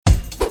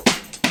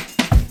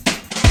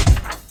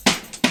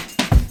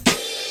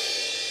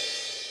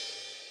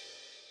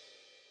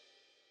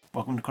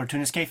Welcome to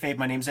Cartoonist Kayfabe.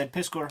 My name's Ed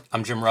Piskor.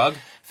 I'm Jim Rugg.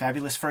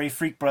 Fabulous Furry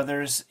Freak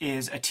Brothers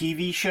is a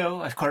TV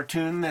show, a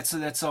cartoon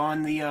that's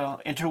on the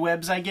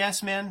interwebs, I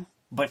guess, man.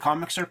 But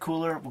comics are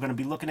cooler. We're going to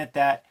be looking at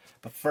that.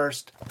 But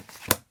first,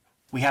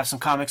 we have some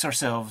comics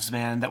ourselves,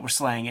 man, that we're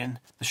slanging.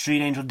 The Street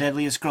Angel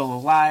Deadliest Girl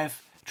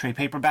Alive, trade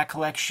paperback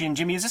collection.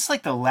 Jimmy, is this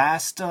like the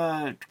last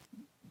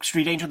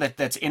Street Angel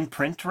that's in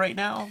print right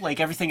now? Like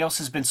everything else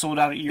has been sold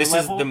out at your level?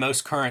 This is the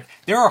most current.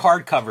 There are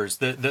hardcovers.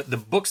 The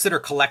books that are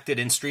collected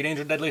in Street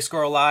Angel Deadliest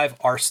Girl Alive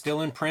are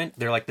still in print.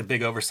 They're like the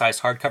big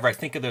oversized hardcover. I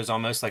think of those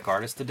almost like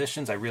artist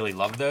editions. I really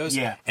love those.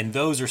 Yeah. And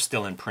those are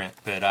still in print.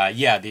 But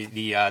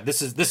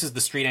this is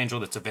the Street Angel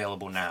that's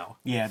available now.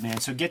 Yeah, man.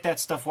 So get that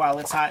stuff while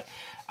it's hot.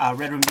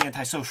 Red Room the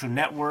Antisocial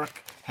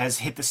Network has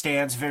hit the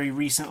stands very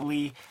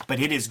recently, but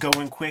it is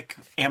going quick.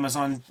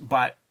 Amazon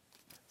bought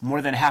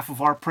more than half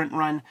of our print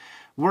run.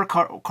 We're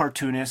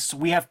cartoonists.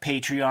 We have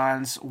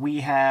Patreons. We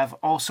have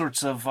all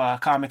sorts of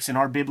comics in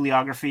our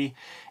bibliography.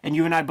 And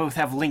you and I both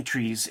have link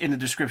trees in the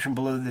description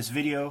below this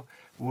video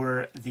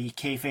where the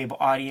Kayfabe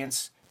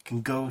audience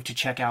can go to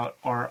check out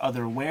our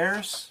other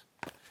wares.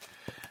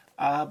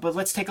 But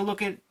let's take a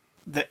look at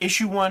the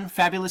issue 1,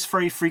 Fabulous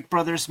Furry Freak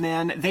Brothers,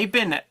 man. They've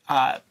been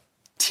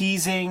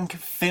teasing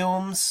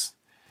films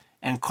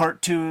and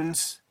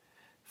cartoons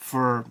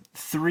for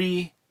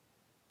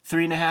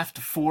 3.5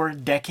 to 4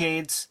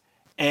 decades.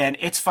 And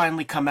it's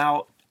finally come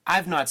out.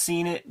 I've not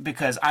seen it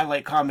because I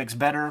like comics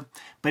better.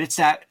 But it's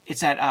at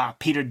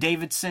Peter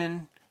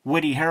Davidson,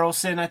 Woody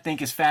Harrelson, I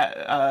think is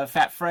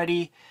Fat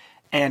Freddy,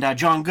 and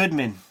John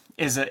Goodman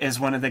is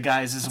one of the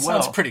guys as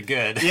well. Sounds pretty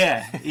good.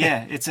 Yeah.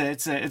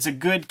 It's a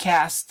good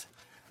cast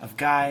of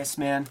guys,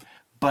 man.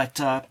 But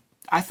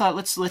I thought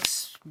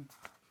let's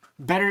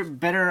better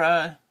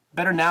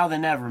now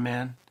than ever,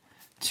 man,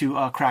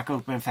 to crack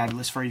open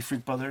Fabulous Furry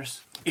Freak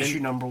Brothers issue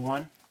number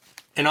 1.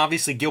 And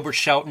obviously Gilbert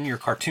Shelton, your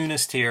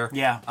cartoonist here.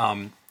 Yeah.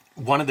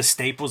 One of the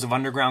staples of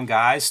Underground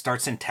Guys,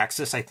 starts in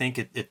Texas, I think,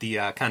 at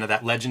the kind of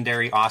that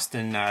legendary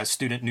Austin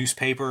student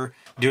newspaper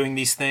doing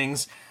these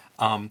things.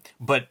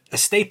 But a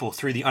staple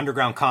through the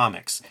Underground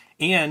Comics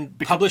and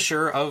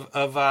publisher of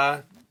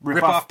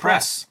Rip-Off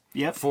Press.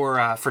 Yep.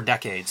 For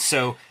decades.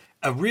 So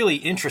a really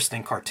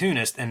interesting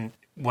cartoonist. And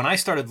when I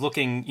started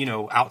looking,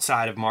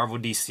 outside of Marvel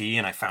DC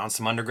and I found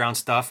some Underground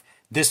stuff,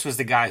 this was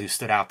the guy who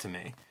stood out to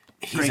me.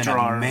 He's an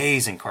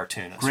amazing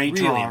cartoonist.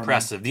 Really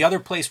impressive. The other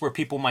place where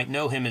people might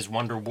know him is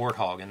Wonder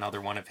Warthog,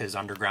 another one of his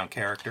Underground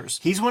characters.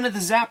 He's one of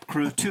the Zap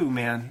crew too,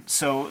 man.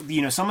 So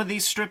some of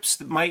these strips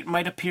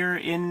might appear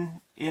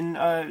in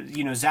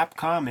Zap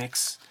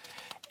Comics,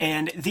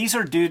 and these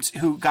are dudes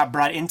who got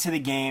brought into the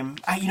game.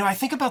 I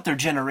think about their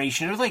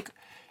generation. They're like,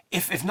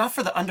 if not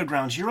for the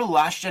Undergrounds, you're a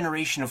lost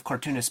generation of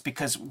cartoonists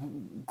because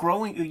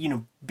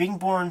being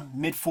born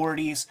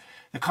mid-40s,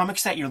 the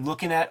comics that you're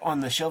looking at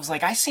on the shelves,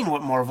 like I seen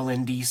what Marvel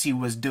and DC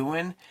was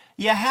doing.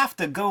 You have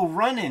to go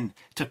running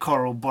to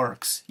Carl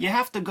Barks. You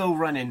have to go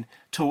running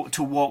to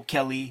Walt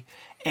Kelly,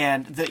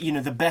 and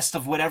the best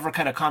of whatever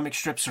kind of comic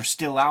strips are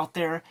still out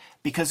there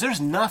because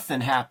there's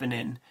nothing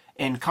happening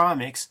in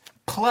comics.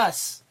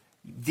 Plus,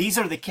 these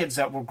are the kids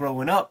that were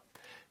growing up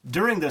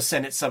during those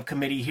Senate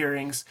subcommittee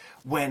hearings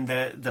when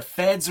the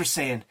feds are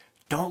saying,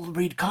 don't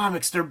read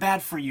comics, they're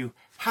bad for you.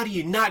 How do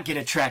you not get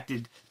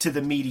attracted to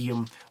the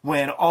medium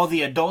when all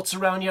the adults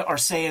around you are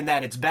saying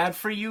that it's bad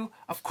for you?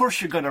 Of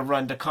course you're going to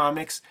run to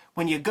comics.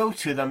 When you go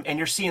to them and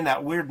you're seeing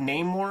that weird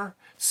Namor,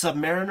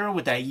 Submariner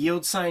with that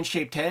yield sign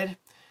shaped head,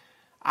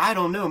 I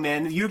don't know,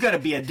 man. You got to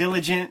be a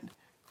diligent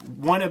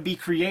wannabe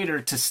creator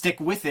to stick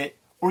with it,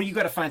 or you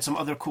got to find some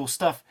other cool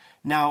stuff.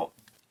 Now,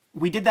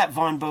 we did that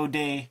Von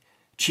Baudet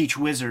Cheech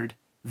Wizard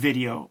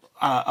video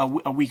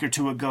a week or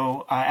two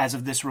ago as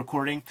of this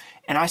recording,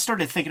 and I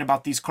started thinking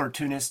about these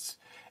cartoonists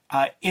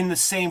in the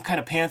same kind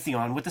of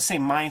pantheon with the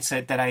same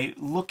mindset that I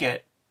look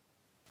at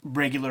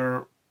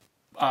regular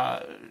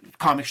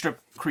comic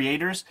strip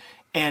creators,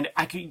 and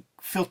I could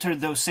filter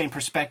those same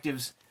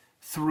perspectives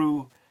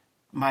through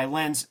my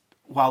lens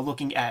while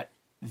looking at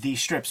these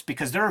strips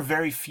because there are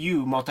very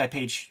few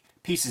multi-page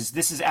pieces.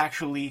 This is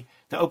actually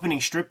the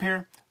opening strip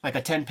here, like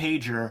a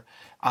 10-pager,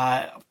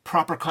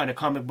 proper kind of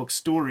comic book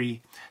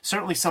story.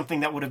 Certainly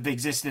something that would have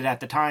existed at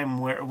the time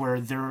where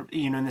they're,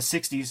 in the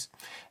 60s,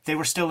 they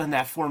were still in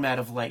that format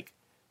of like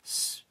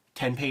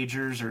 10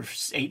 pagers or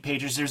 8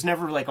 pages. There's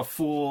never like a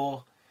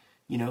full,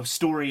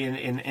 story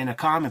in a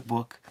comic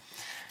book.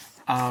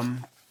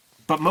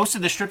 But most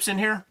of the strips in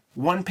here,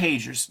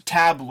 1-pagers,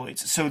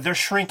 tabloids. So they're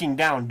shrinking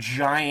down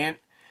giant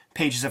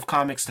pages of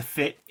comics to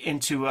fit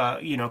into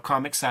a,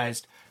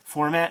 comic-sized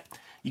format.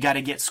 You got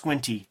to get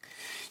squinty.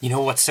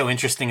 What's so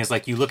interesting is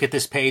like you look at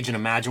this page and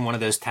imagine one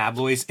of those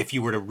tabloids if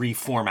you were to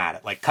reformat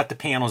it, like cut the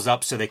panels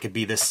up so they could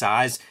be this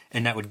size,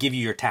 and that would give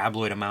you your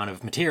tabloid amount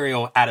of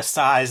material at a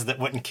size that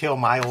wouldn't kill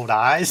my old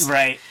eyes.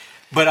 Right.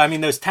 But I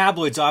mean, those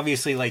tabloids,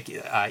 obviously, like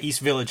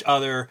East Village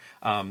Other,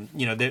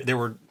 there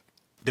were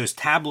those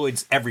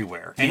tabloids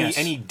everywhere.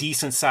 Any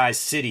decent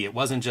sized city. It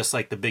wasn't just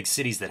like the big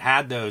cities that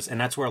had those,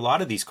 and that's where a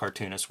lot of these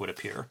cartoonists would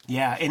appear.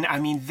 Yeah, and I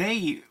mean,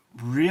 they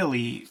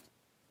really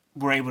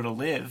were able to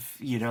live.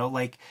 You know,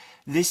 like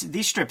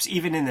these strips,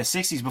 even in the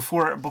 '60s,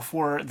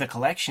 before the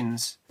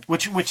collections,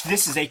 which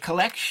this is a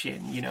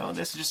collection. You know,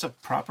 this is just a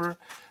proper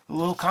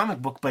little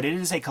comic book, but it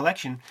is a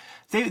collection.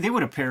 They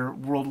would appear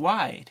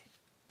worldwide.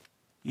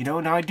 You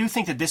know, now I do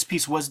think that this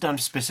piece was done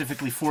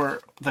specifically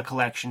for the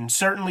collection,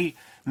 certainly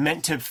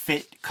meant to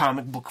fit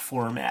comic book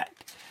format.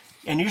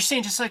 And you're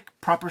saying just like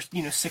proper,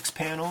 you know, six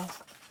panels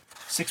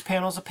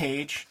a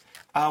page.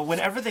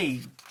 Whenever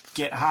they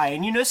get high,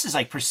 and you know, this is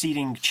like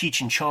preceding Cheech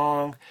and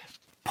Chong,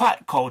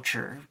 pot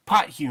culture,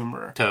 pot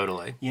humor.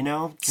 Totally. You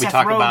know, we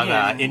talk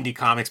about indie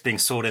comics being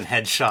sold in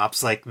head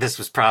shops. Like this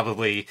was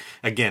probably,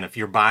 again, if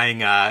you're buying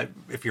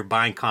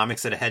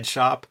comics at a head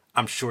shop,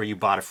 I'm sure you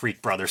bought a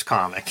Freak Brothers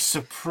comic.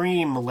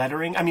 Supreme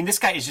lettering. I mean, this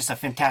guy is just a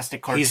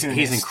fantastic cartoonist.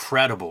 He's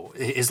incredible.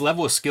 His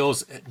level of skill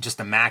is just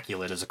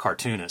immaculate as a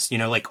cartoonist. You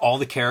know, like all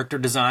the character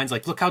designs,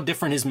 like look how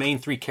different his main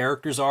three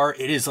characters are.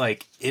 It is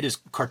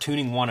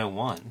cartooning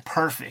 101.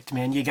 Perfect,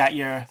 man. You got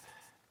your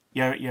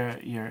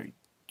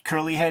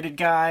curly-headed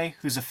guy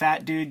who's a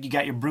fat dude. You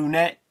got your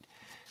brunette.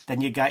 Then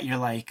you got your,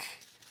 like,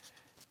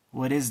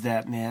 what is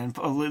that, man?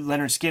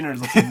 Leonard Skinner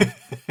looking.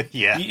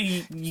 Yeah.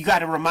 You got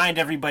to remind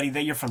everybody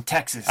that you're from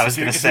Texas. I was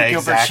going to say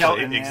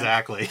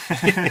exactly.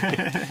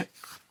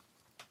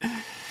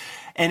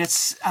 And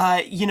it's,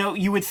 you know,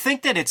 you would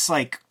think that it's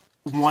like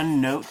one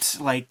note,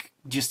 like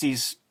just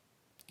these,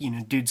 you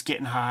know, dudes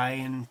getting high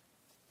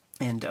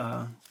and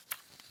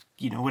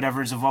you know,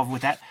 whatever's involved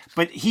with that.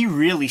 But he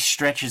really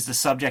stretches the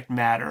subject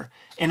matter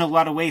in a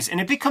lot of ways.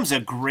 And it becomes a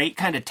great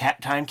kind of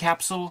time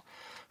capsule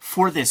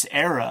for this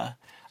era.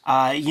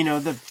 You know,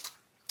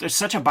 there's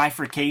such a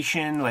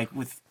bifurcation, like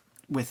with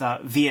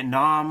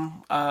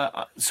Vietnam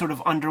sort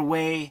of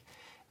underway,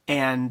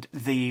 and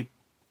the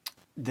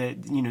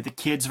you know, the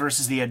kids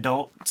versus the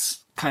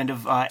adults kind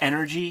of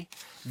energy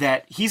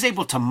that he's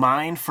able to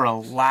mine for a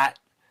lot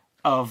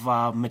of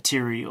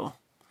material.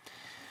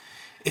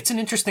 It's an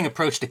interesting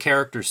approach to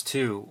characters,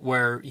 too,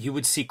 where you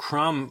would see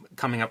Crumb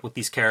coming up with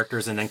these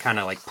characters and then kind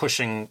of like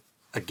pushing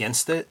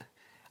against it.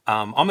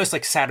 Almost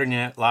like Saturday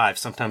Night Live.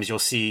 Sometimes you'll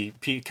see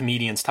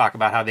comedians talk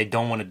about how they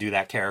don't want to do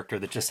that character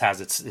that just has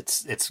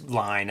its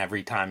line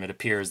every time it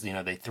appears. You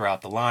know, they throw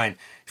out the line.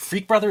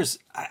 Freak Brothers,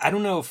 I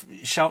don't know if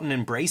Shelton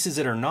embraces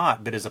it or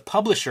not, but as a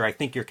publisher, I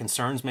think your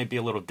concerns may be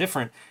a little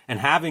different. And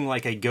having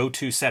like a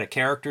go-to set of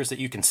characters that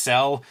you can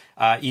sell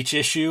each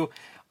issue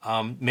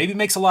maybe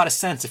makes a lot of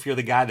sense if you're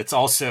the guy that's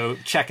also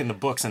checking the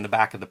books in the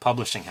back of the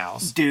publishing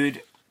house.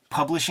 Dude,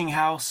 publishing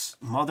house,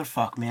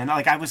 motherfuck, man.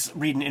 Like, I was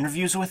reading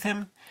interviews with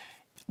him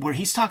where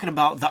he's talking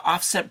about the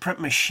offset print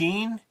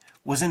machine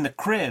was in the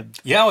crib.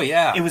 Yeah, oh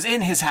yeah. It was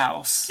in his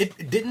house.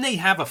 Didn't they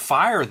have a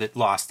fire that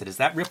lost it? Is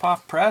that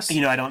Rip-Off Press?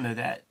 You know, I don't know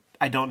that.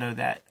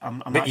 I'm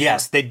but not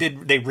yes, sure. they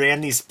did. They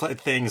ran these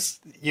things.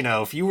 You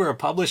know, if you were a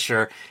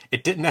publisher,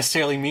 it didn't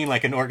necessarily mean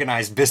like an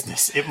organized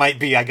business. It might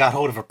be, I got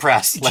hold of a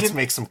press. Let's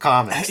make some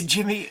comics.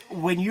 Jimmy,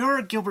 when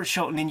you're Gilbert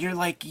Shelton and you're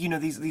like, you know,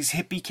 these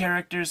hippie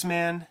characters,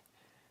 man,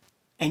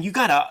 and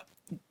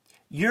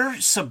your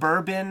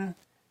suburban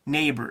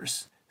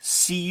neighbors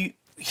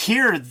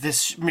hear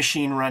this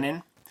machine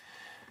running.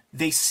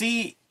 They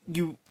see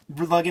you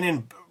lugging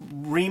in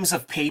reams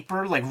of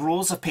paper, like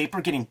rolls of paper,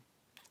 getting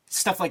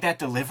stuff like that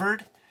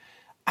delivered.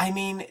 I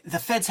mean, the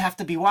feds have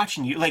to be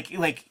watching you.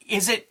 Like,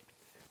 is it?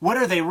 What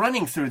are they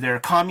running through there?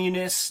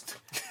 Communist,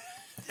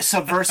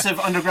 subversive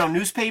underground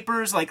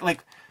newspapers?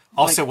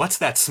 Also, what's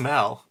that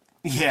smell?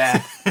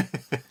 Yeah.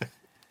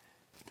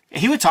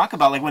 He would talk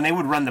about like when they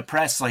would run the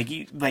press, like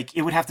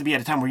it would have to be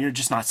at a time where you're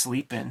just not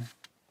sleeping.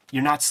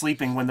 You're not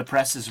sleeping when the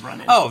press is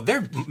running. Oh,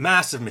 they're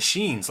massive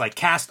machines, like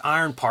cast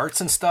iron parts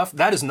and stuff.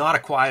 That is not a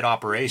quiet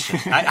operation.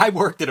 I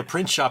worked at a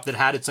print shop that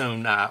had its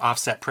own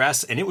offset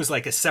press, and it was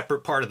like a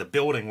separate part of the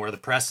building where the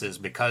press is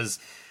because,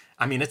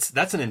 I mean,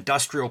 that's an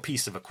industrial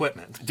piece of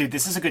equipment. Dude,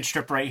 this is a good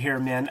strip right here,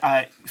 man.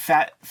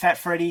 Fat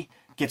Freddy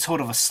gets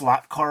hold of a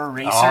slot car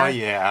racer. Oh,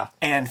 yeah.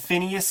 And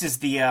Phineas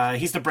is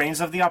he's the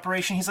brains of the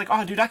operation. He's like,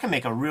 oh, dude, I can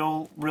make a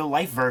real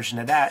life version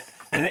of that.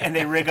 And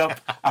they rig up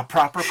a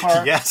proper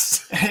car.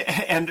 Yes.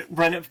 And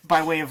run it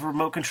by way of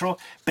remote control.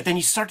 But then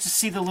you start to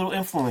see the little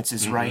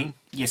influences, right?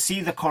 You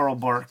see the Carl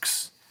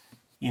Barks,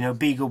 you know,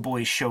 Beagle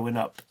Boys showing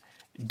up.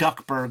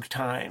 Duckburg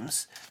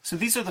Times. So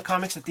these are the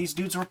comics that these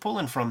dudes were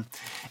pulling from.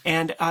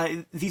 And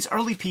these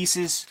early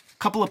pieces,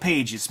 couple of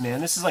pages, man.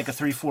 This is like a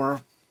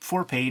 3-4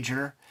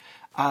 pager.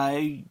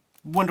 I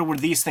wonder where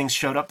these things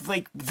showed up.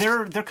 Like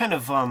they're kind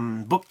of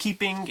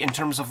bookkeeping in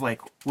terms of like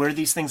where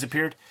these things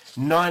appeared,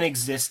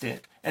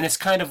 non-existent. And it's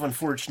kind of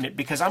unfortunate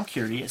because I'm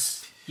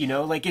curious, you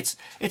know, like it's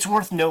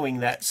worth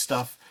knowing that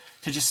stuff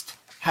to just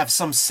have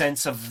some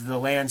sense of the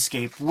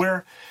landscape.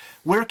 Where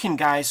can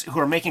guys who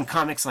are making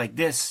comics like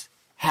this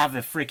have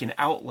a freaking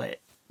outlet?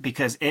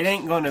 Because it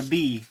ain't going to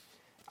be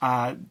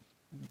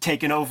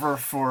taken over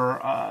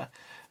for,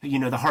 you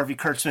know, the Harvey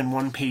Kurtzman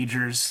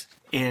one-pagers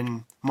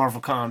in Marvel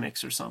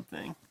Comics or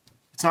something.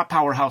 It's not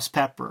Powerhouse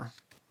Pepper.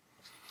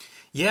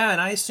 Yeah, and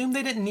I assume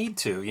they didn't need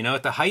to. You know,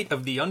 at the height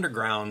of the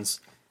undergrounds,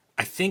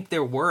 I think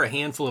there were a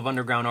handful of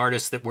underground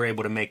artists that were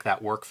able to make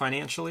that work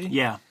financially.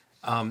 Yeah.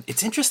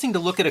 It's interesting to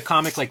look at a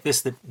comic like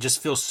this that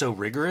just feels so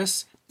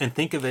rigorous and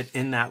think of it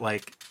in that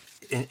like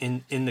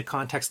in the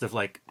context of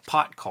like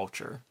pot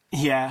culture.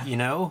 Yeah. You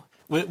know,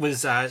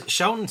 was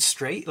Shelton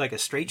straight, like a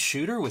straight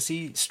shooter? Was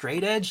he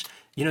straight edge?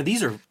 You know,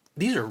 these are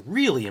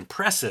really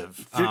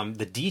impressive.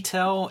 The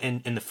detail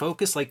and the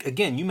focus. Like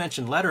again, you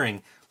mentioned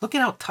lettering. Look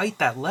at how tight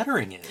that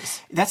lettering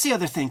is. That's the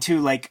other thing too.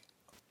 Like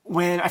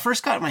when I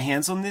first got my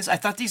hands on this, I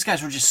thought these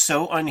guys were just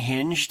so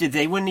unhinged that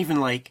they wouldn't even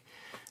like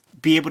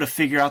be able to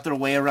figure out their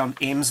way around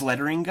Ames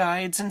lettering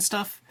guides and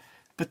stuff.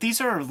 But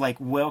these are like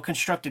well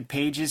constructed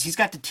pages. He's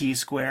got the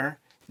T-square.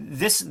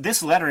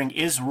 This lettering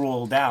is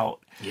rolled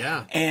out.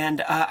 Yeah.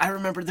 And I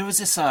remember there was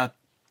this.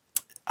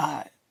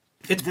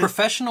 It's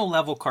professional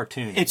level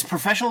cartoon. It's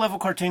professional level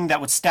cartoon that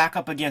would stack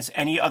up against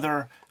any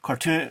other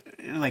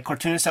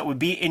cartoonist that would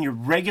be in your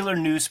regular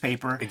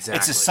newspaper. Exactly.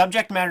 It's a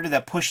subject matter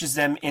that pushes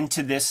them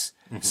into this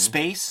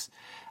space,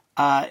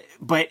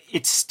 but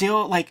it's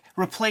still like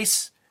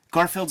replace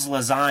Garfield's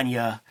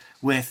lasagna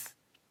with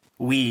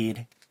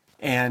weed,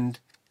 and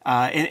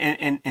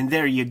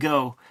there you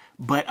go.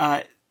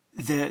 But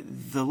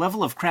the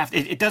level of craft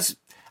it does.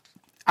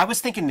 I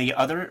was thinking the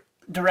other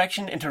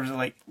direction in terms of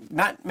like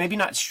maybe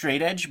not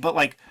straight edge, but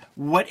like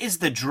what is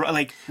the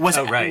like was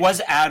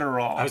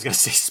Adderall? I was gonna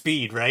say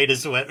speed, right?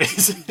 Is what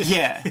is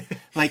yeah,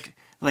 like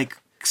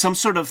some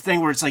sort of thing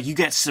where it's like you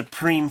get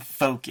supreme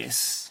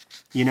focus.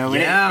 You know,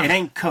 it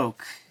ain't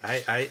Coke.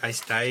 I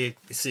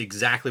see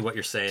exactly what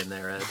you're saying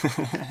there,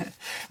 Ed.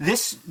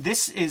 This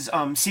is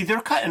see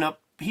they're cutting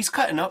up. He's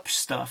cutting up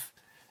stuff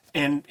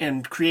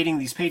and creating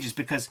these pages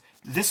because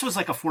this was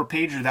like a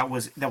 4-pager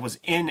that was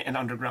in an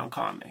underground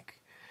comic.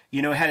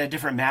 You know, it had a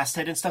different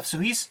masthead and stuff. So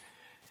he's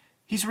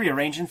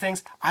rearranging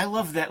things. I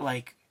love that,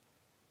 like,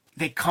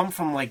 they come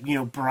from, like, you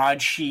know,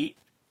 broadsheet,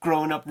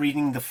 growing up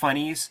reading the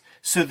funnies.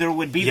 So there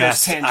would be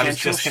those tangential I was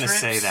just going to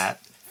say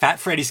that. Fat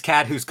Freddy's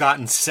Cat, who's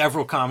gotten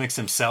several comics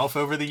himself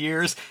over the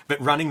years, but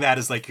running that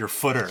as, like, your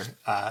footer.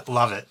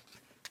 Love it.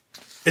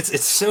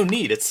 It's so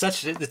neat.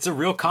 It's a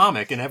real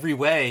comic in every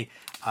way.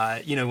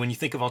 You know, when you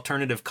think of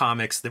alternative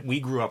comics that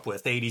we grew up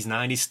with, 80s,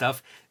 90s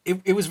stuff,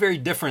 it was very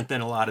different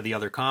than a lot of the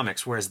other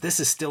comics, whereas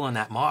this is still in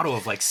that model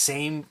of like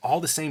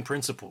all the same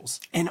principles.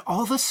 And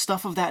all the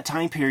stuff of that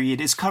time period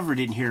is covered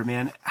in here,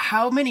 man.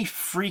 How many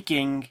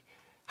freaking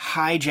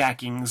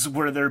hijackings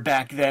were there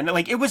back then?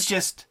 Like, it was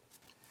just...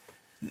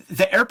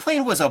 The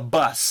airplane was a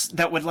bus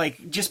that would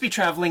like just be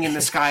traveling in the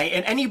sky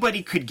and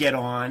anybody could get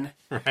on.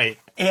 Right.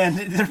 And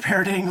they're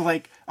parroting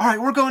like, all right,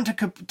 we're going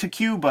to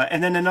Cuba.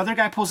 And then another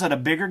guy pulls out a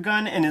bigger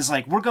gun and is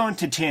like, we're going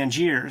to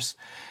Tangiers.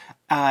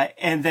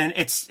 And then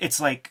it's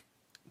like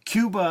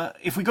Cuba.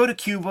 If we go to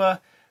Cuba,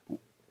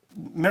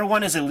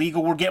 marijuana is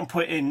illegal. We're getting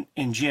put in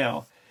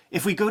jail.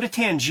 If we go to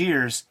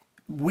Tangiers,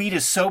 weed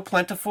is so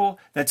plentiful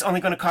that's only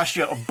going to cost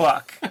you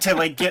 $1 to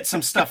like get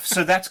some stuff.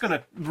 So that's going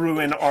to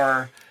ruin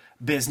our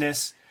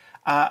business.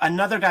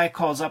 Another guy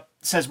calls up,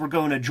 says we're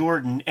going to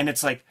Jordan, and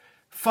it's like,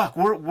 fuck,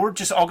 we're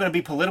just all going to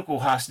be political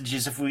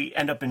hostages if we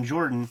end up in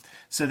Jordan.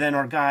 So then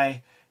our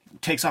guy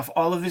takes off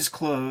all of his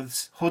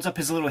clothes, holds up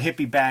his little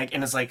hippie bag,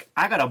 and is like,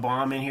 I got a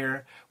bomb in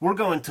here. We're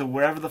going to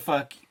wherever the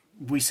fuck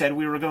we said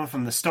we were going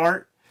from the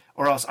start,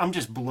 or else I'm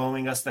just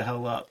blowing us the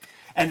hell up.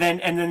 And then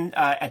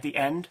at the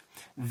end,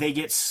 they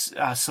get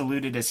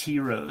saluted as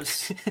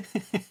heroes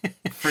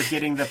for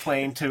getting the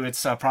plane to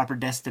its proper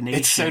destination.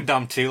 It's so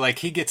dumb, too. Like,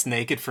 he gets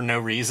naked for no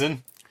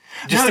reason.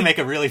 Just to make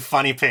a really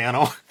funny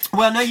panel.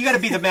 Well, no, you got to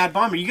be the Mad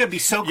Bomber. You got to be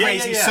so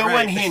crazy,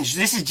 unhinged.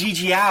 This is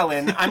G.G.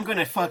 Allen. I'm going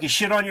to fucking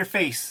shit on your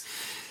face.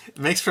 It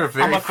makes for a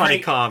very funny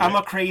comic. I'm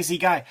a crazy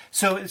guy.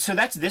 So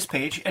that's this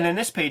page. And then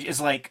this page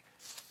is like,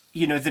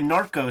 you know, the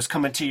narcos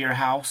coming to your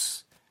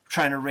house,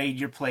 trying to raid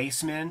your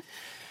place, man.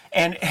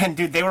 And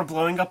dude, they were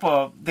blowing up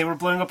an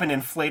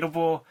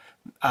inflatable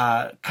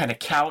kind of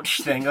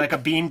couch thing, like a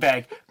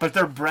beanbag, but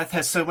their breath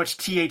has so much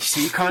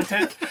THC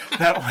content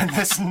that when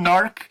this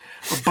narc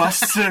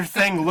busts their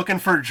thing looking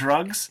for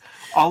drugs,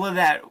 all of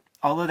that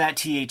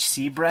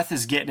THC breath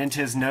is getting into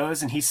his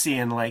nose, and he's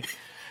seeing like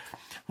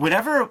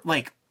whatever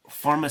like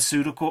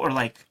pharmaceutical or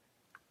like,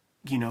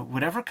 you know,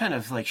 whatever kind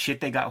of like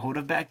shit they got hold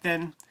of back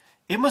then.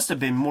 It must have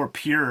been more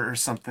pure or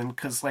something,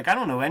 because like I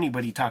don't know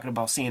anybody talking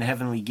about seeing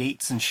heavenly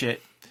gates and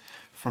shit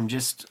from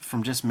just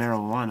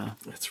marijuana.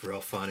 That's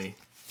real funny.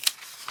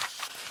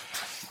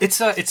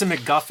 It's a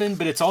MacGuffin,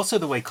 but it's also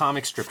the way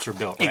comic strips are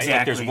built, right? Exactly.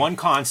 Like there's one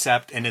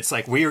concept, and it's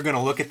like we are going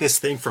to look at this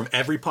thing from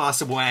every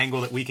possible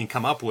angle that we can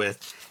come up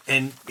with,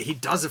 and he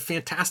does a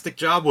fantastic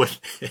job with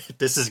it.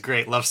 This is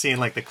great. Love seeing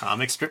like the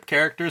comic strip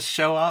characters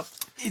show up.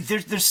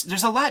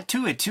 There's a lot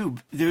to it too.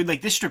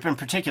 Like this strip in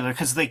particular,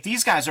 because like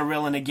these guys are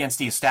railing against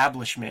the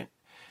establishment.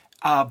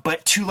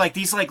 But to like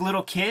these like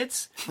little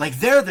kids, like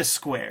they're the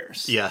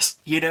squares. Yes.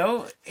 You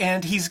know,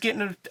 and he's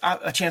getting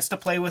a chance to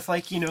play with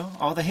like, you know,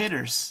 all the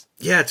hitters.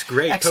 Yeah, it's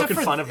great. Poking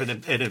fun of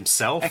it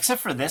himself. Except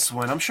for this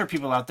one. I'm sure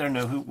people out there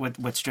know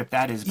what strip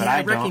that is, but yeah,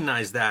 I don't.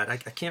 Recognize that. I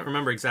can't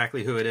remember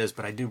exactly who it is,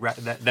 but I do.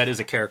 That is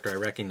a character I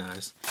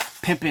recognize.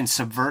 Pimp and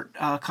Subvert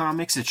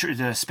comics,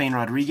 the Spain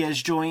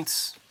Rodriguez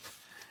joints.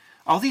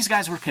 all these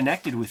guys were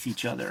connected with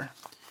each other.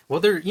 Well,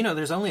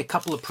 there's only a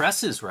couple of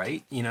presses,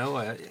 right?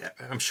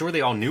 I'm sure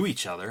they all knew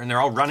each other, and they're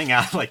all running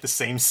out of like the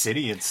same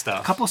city and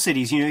stuff. A couple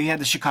cities, you had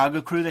the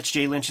Chicago crew, that's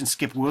Jay Lynch and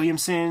Skip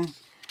Williamson,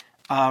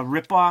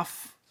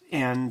 Ripoff,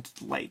 and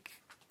like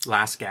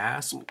Last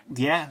Gas.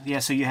 Yeah.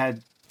 So you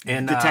had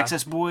the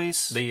Texas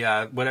Boys,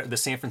 the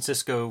San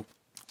Francisco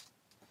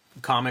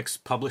comics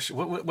publisher.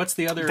 What's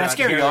the other? That's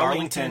Gary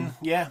Arlington.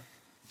 Yeah.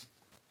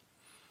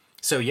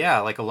 So yeah,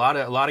 like a lot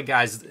of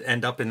guys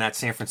end up in that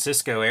San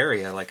Francisco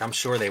area. Like I'm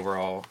sure they were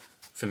all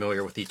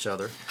familiar with each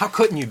other. How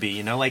couldn't you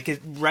be?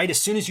 Right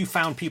as soon as you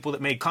found people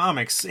that made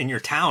comics in your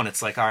town,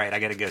 it's like, all right, I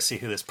got to go see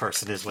who this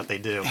person is, what they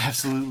do.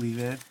 Absolutely,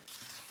 man.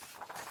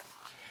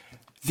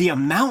 The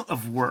amount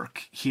of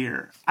work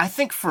here, I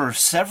think for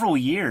several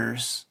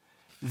years,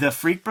 the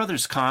Freak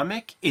Brothers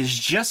comic is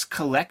just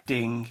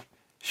collecting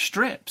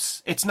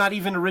strips. It's not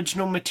even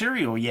original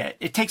material yet.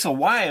 It takes a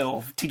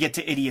while to get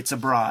to Idiots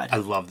Abroad. I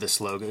love this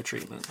logo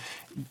treatment.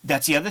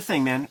 That's the other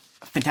thing, man.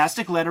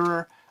 Fantastic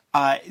letterer.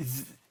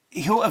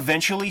 He'll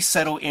eventually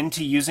settle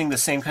into using the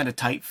same kind of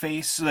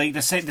typeface, like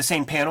the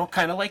same panel,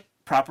 kind of like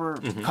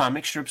proper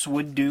comic strips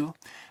would do.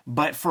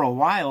 But for a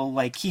while,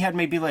 like he had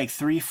maybe like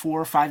 3,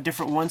 4, 5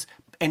 different ones,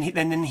 and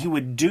then he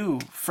would do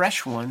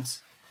fresh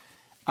ones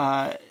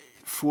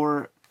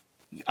for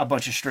a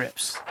bunch of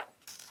strips.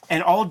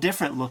 And all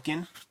different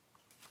looking.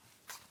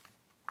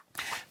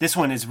 This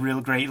one is real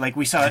great. Like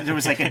we saw, there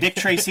was like a Dick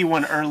Tracy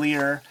one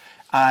earlier.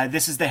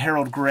 This is the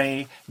Harold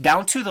Gray,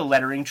 down to the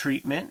lettering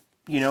treatment,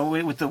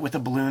 with the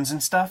balloons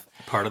and stuff.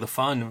 Part of the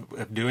fun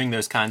of doing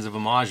those kinds of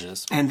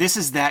homages. And this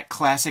is that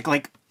classic,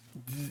 like,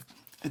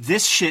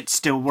 this shit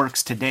still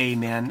works today,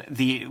 man.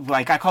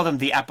 I call them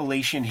the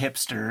Appalachian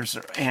hipsters,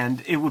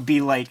 and it would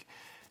be like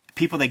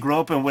people they grow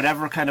up in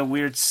whatever kind of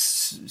weird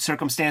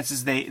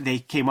circumstances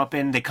they came up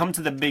in. They come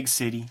to the big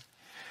city,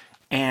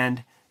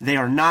 and they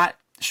are not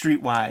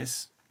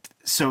streetwise,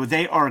 so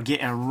they are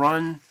getting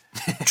run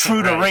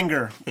true to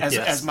ringer,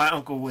 as my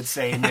uncle would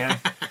say, man.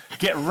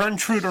 Get run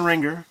true to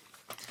ringer.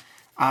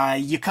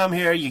 You come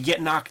here, you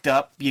get knocked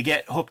up, you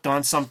get hooked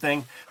on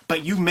something,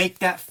 but you make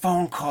that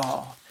phone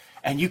call,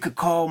 and you could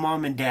call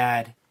mom and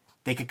dad.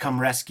 They could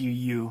come rescue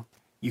you.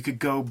 You could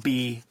go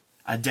be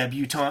a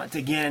debutante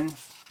again.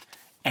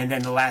 And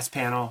then the last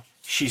panel,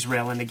 she's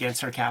railing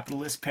against her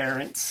capitalist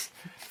parents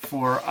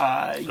for,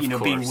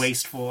 being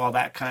wasteful, all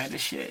that kind of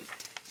shit.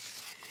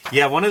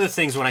 Yeah, one of the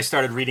things when I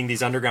started reading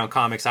these underground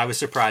comics I was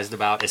surprised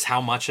about is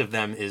how much of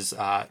them is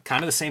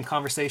kind of the same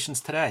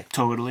conversations today.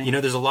 Totally.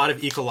 There's a lot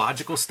of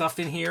ecological stuff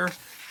in here.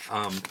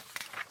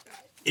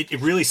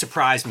 It really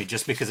surprised me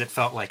just because it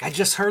felt like, I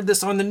just heard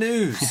this on the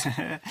news.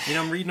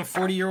 I'm reading a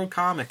 40-year-old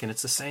comic and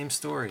it's the same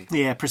story.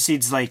 Yeah, it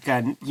proceeds like,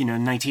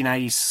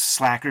 1990s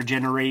slacker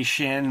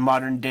generation,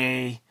 modern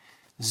day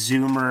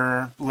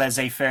Zoomer,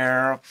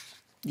 laissez-faire,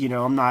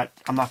 I'm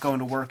not going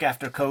to work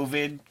after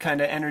COVID kind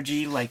of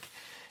energy. Like,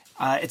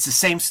 it's the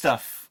same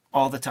stuff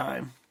all the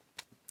time.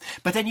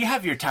 But then you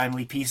have your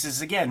timely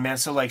pieces again, man.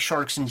 So like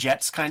Sharks and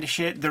Jets kind of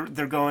shit.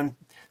 They're going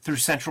through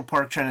Central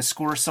Park trying to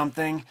score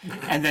something,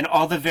 and then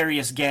all the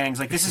various gangs.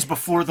 Like this is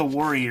before the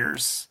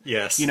Warriors.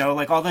 Yes.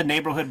 Like all the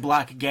neighborhood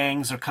block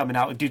gangs are coming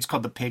out. Dudes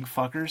called the Pig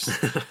Fuckers.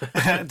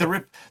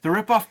 the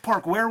Rip-Off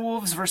Park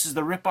Werewolves versus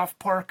the Rip-Off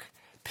Park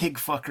Pig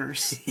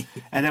Fuckers.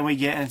 And then we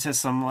get into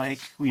some like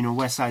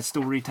West Side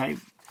Story type.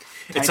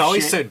 It's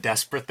always so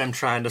desperate, them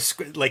trying to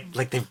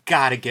like they've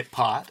got to get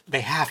pot.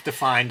 They have to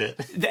find it.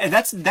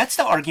 That's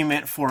the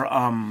argument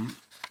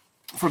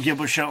for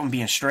Gilbert Shelton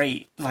being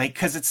straight, like,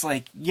 because it's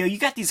like, you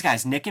got these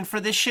guys nicking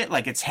for this shit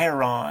like it's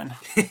hair on.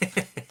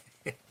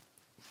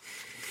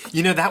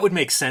 That would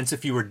make sense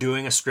if you were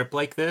doing a strip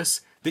like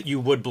this, that you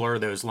would blur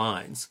those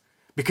lines.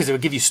 Because it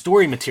would give you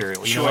story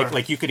material, Sure.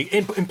 like you could,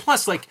 and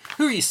plus, like,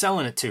 who are you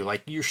selling it to?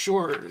 Like, you're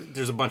sure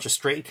there's a bunch of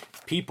straight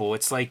people.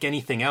 It's like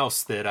anything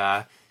else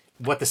that,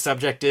 what the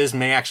subject is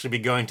may actually be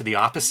going to the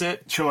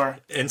opposite. Sure.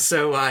 And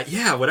so,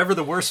 whatever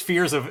the worst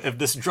fears of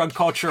this drug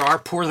culture are,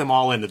 pour them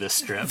all into this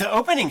strip. The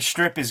opening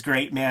strip is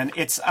great, man.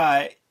 It's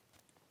a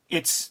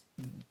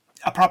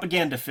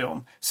propaganda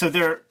film. So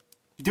they're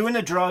doing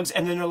the drugs,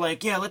 and then they're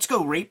like, yeah, let's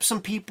go rape some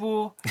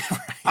people.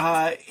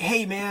 Right.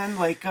 Hey, man,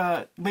 like,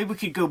 maybe we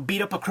could go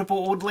beat up a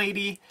crippled old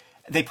lady.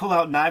 They pull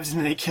out knives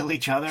and they kill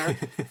each other,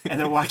 and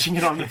they're watching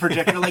it on the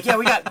projector. Like, yeah,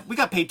 we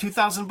got paid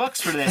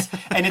 $2,000 for this,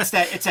 and it's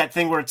that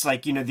thing where it's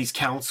like these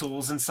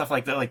councils and stuff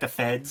like that, like the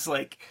feds,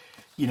 like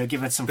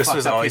giving some. This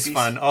was always hippies.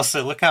 Fun.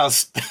 Also, look how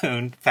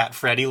stoned Fat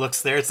Freddy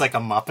looks there. It's like a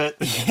Muppet.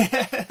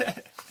 Yeah.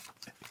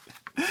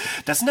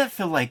 Doesn't that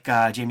feel like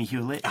Jamie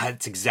Hewlett?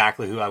 That's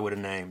exactly who I would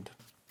have named.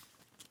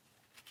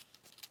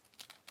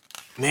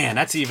 Man,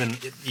 that's even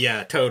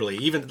totally.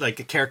 Even like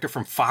a character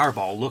from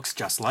Fireball looks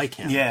just like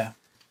him. Yeah.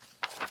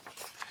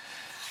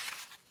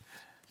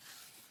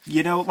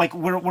 Like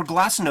we're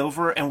glossing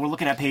over and we're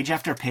looking at page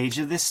after page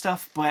of this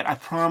stuff, but I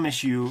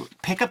promise you,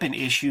 pick up an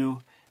issue,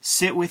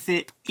 sit with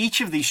it.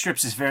 Each of these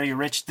strips is very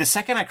rich. The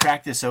second I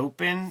cracked this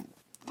open,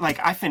 like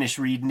I finished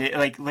reading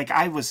it, like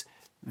I was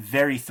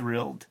very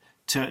thrilled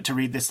to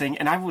read this thing,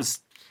 and I was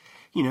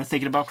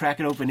thinking about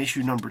cracking open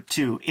issue number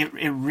 2. It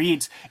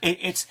reads,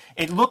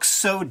 it looks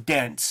so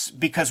dense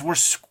because we're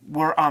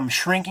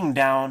shrinking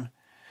down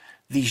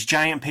these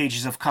giant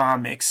pages of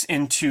comics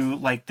into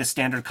like the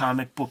standard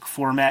comic book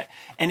format,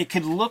 and it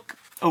could look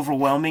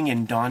overwhelming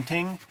and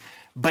daunting,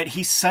 but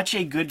he's such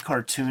a good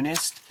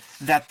cartoonist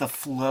that the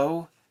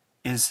flow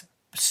is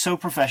so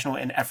professional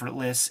and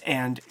effortless,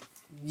 and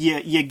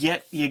you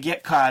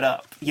get caught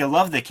up. You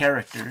love the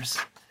characters.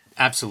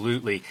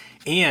 Absolutely.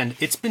 And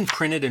it's been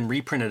printed and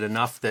reprinted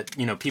enough that,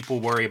 people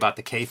worry about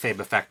the kayfabe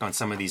effect on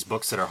some of these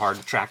books that are hard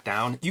to track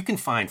down. You can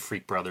find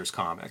Freak Brothers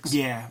comics.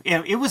 Yeah,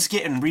 it was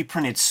getting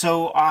reprinted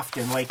so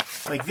often. Like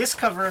this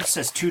cover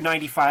says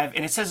 $2.95,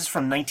 and it says it's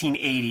from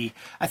 1980.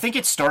 I think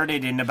it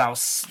started in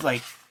about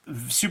like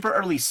super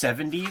early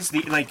 70s.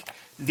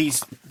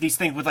 These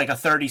things with like a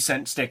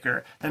 30-cent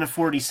sticker, then a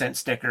 40-cent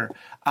sticker.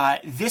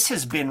 This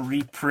has been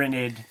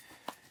reprinted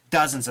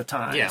dozens of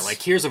times. Yeah,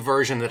 like here's a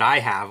version that I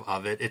have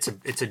of it. It's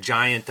a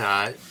giant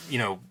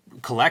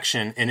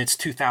collection, and it's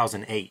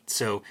 2008.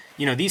 So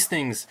these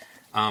things.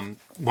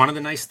 One of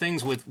the nice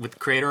things with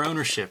creator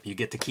ownership, you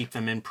get to keep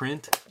them in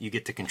print, you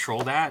get to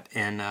control that,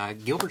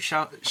 and Gilbert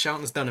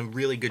Shelton's done a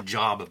really good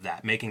job of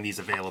that, making these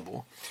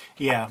available.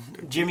 Yeah,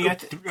 Jimmy,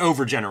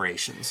 over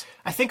generations.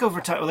 I think over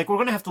time, like we're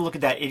gonna have to look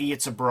at that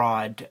Idiots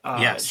Abroad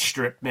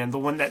strip, man, the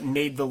one that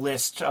made the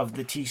list of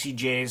the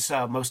TCJ's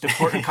most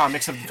important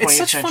comics of the 20th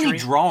century. It's such funny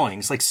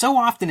drawings. Like so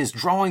often, his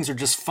drawings are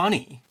just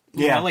funny.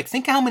 You know, like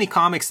think how many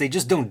comics they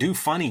just don't do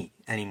funny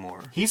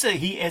anymore. He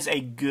is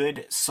a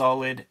good,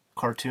 solid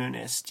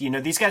cartoonist.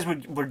 These guys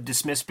were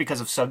dismissed because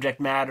of subject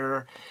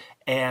matter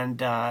and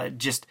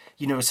just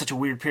it's such a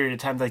weird period of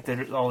time, like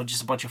they're all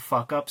just a bunch of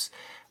fuck ups,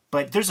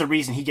 but there's a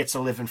reason he gets to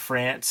live in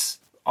France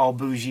all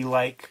bougie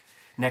like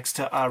next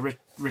to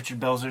Richard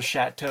Belzer's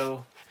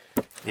chateau.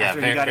 Yeah,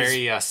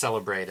 very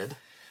celebrated.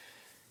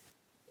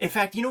 In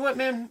fact, you know what,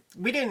 man,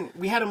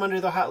 we had him under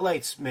the hot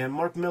lights, man.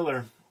 Mark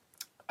Miller,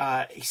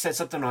 he said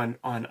something on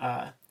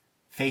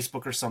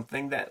Facebook or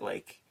something that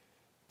like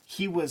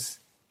he was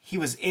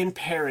in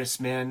Paris,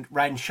 man,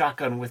 riding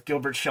shotgun with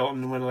Gilbert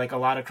Shelton when like a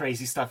lot of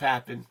crazy stuff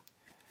happened.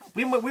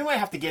 We might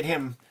have to get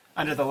him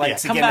under the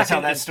lights again to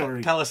tell that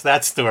story. Tell us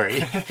that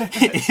story.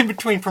 In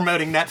between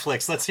promoting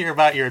Netflix, let's hear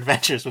about your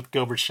adventures with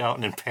Gilbert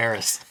Shelton in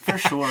Paris. For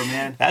sure,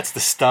 man. That's the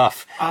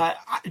stuff.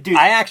 Dude,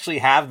 I actually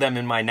have them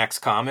in my next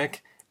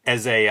comic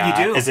as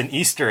an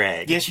Easter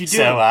egg. Yes, you do.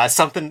 So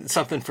something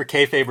for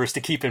kayfabers to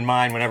keep in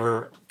mind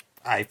whenever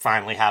I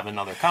finally have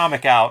another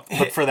comic out,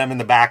 look for them in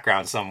the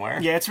background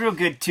somewhere. Yeah, it's real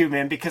good too,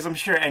 man, because I'm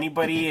sure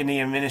anybody in the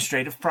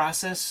administrative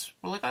process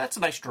will like, oh, that's a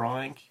nice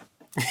drawing.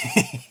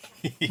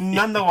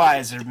 None the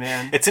wiser,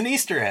 man. It's an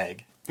Easter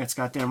egg. That's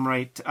goddamn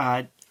right.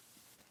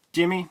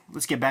 Jimmy,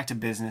 let's get back to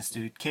business,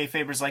 dude.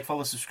 Kayfabers, like,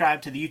 follow,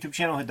 subscribe to the YouTube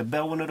channel. Hit the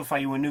bell. We'll notify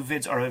you when new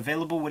vids are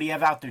available. What do you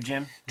have out there,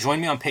 Jim?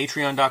 Join me on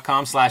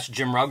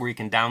patreon.com/JimRugg, where you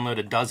can download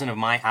a dozen of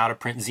my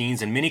out-of-print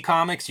zines and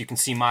mini-comics. You can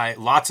see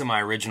lots of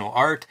my original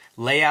art,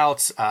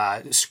 layouts,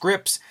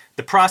 scripts,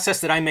 the process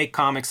that I make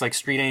comics like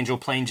Street Angel,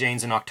 Plain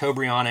Janes, and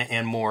Octobriana,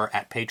 and more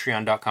at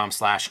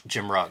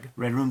patreon.com/JimRugg.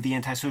 Red Room, the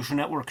Antisocial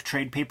Network,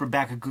 trade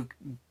paperback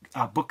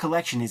book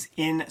collection is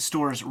in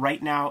stores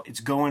right now. It's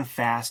going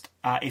fast.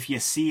 If you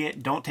see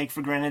it, don't take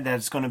for granted that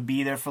it's going to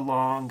be there for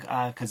long,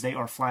 because they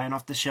are flying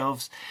off the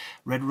shelves.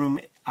 Red Room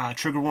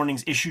Trigger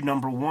Warnings issue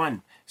number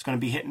 1 is going to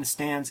be hitting the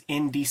stands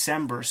in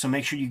December, so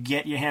make sure you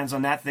get your hands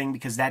on that thing,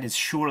 because that is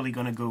surely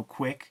going to go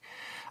quick.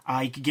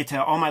 You can get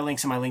to all my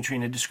links in my link tree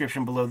in the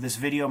description below this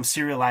video. I'm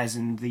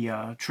serializing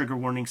the Trigger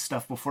Warning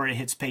stuff before it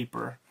hits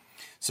paper.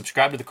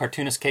 Subscribe to the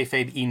Cartoonist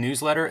Kayfabe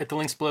e-newsletter at the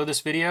links below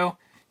this video.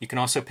 You can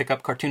also pick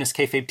up Cartoonist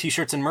Kayfabe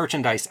t-shirts and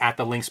merchandise at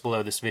the links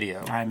below this video.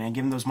 All right, man.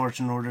 Give them those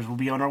marching orders. We'll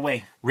be on our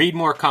way. Read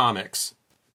more comics.